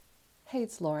Hey,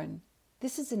 it's Lauren.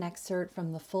 This is an excerpt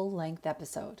from the full-length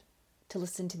episode. To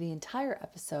listen to the entire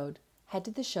episode, head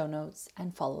to the show notes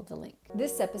and follow the link.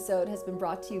 This episode has been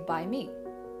brought to you by me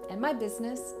and my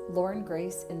business, Lauren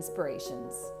Grace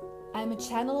Inspirations. I am a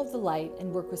channel of the light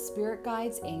and work with spirit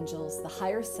guides, angels, the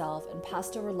higher self, and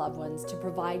past over loved ones to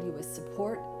provide you with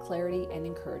support, clarity, and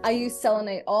encouragement. I use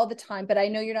selenite all the time, but I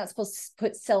know you're not supposed to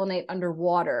put selenite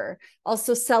underwater.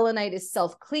 Also, selenite is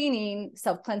self-cleaning,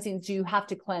 self-cleansing. Do you have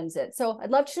to cleanse it? So I'd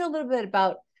love to know a little bit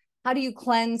about how do you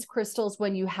cleanse crystals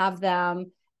when you have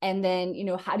them? And then,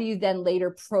 how do you then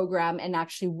later program and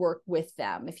actually work with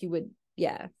them? If you would,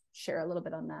 share a little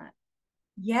bit on that.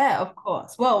 Yeah, of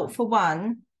course. Well, for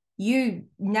one, you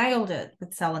nailed it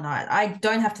with selenite. I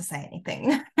don't have to say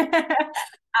anything.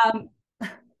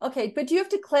 Okay, but do you have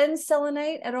to cleanse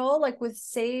selenite at all, like with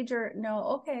sage or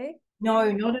no? Okay.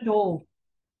 No, not at all.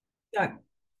 No,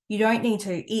 you don't need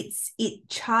to. It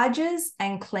charges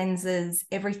and cleanses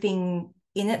everything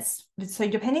in its, so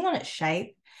depending on its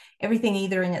shape, everything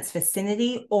either in its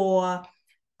vicinity, or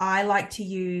I like to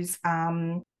use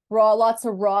lots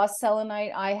of raw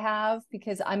selenite I have,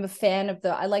 because I'm a fan of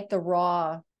I like the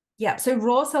raw. Yeah, so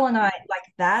raw selenite like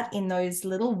that in those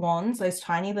little wands, those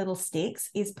tiny little sticks,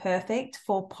 is perfect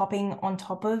for popping on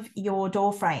top of your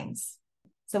door frames.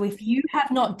 So if you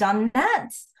have not done that,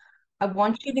 I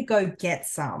want you to go get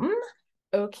some.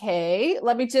 Okay,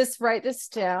 let me just write this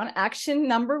down. Action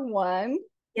number 1.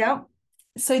 Yeah.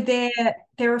 So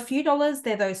they're a few dollars.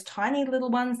 They're those tiny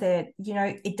little ones.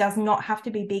 It does not have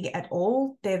to be big at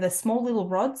all. They're the small little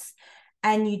rods,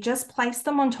 and you just place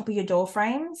them on top of your door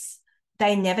frames.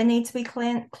 They never need to be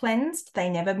cleansed. They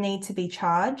never need to be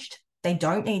charged. They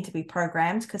don't need to be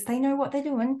programmed because they know what they're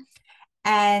doing.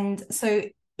 And so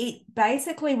it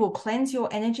basically will cleanse your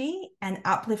energy and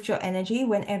uplift your energy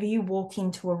whenever you walk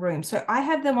into a room. So I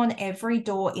have them on every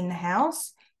door in the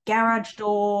house, garage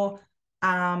door,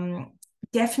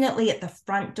 definitely at the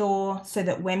front door, so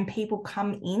that when people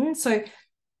come in, or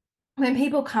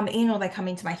they come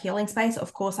into my healing space,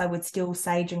 of course, I would still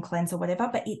sage and cleanse or whatever,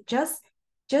 but it just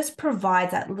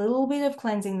provides that little bit of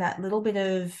cleansing, that little bit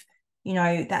of,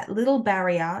 that little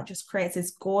barrier just creates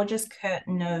this gorgeous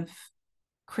curtain of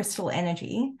crystal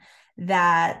energy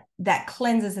that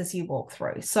cleanses as you walk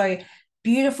through. So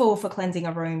beautiful for cleansing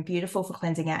a room, beautiful for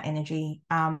cleansing our energy.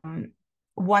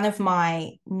 One of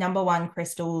my number one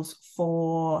crystals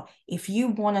for if you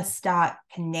want to start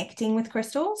connecting with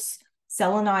crystals,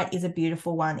 selenite is a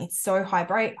beautiful one. It's so high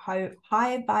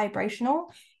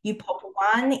vibrational. You pop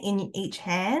one in each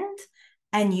hand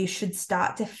and you should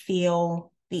start to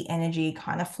feel the energy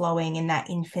kind of flowing in that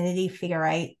infinity figure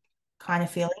 8 kind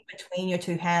of feeling between your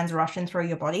two hands, rushing through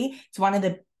your body. It's one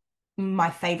of my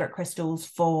favorite crystals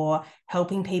for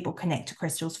helping people connect to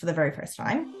crystals for the very first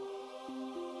time.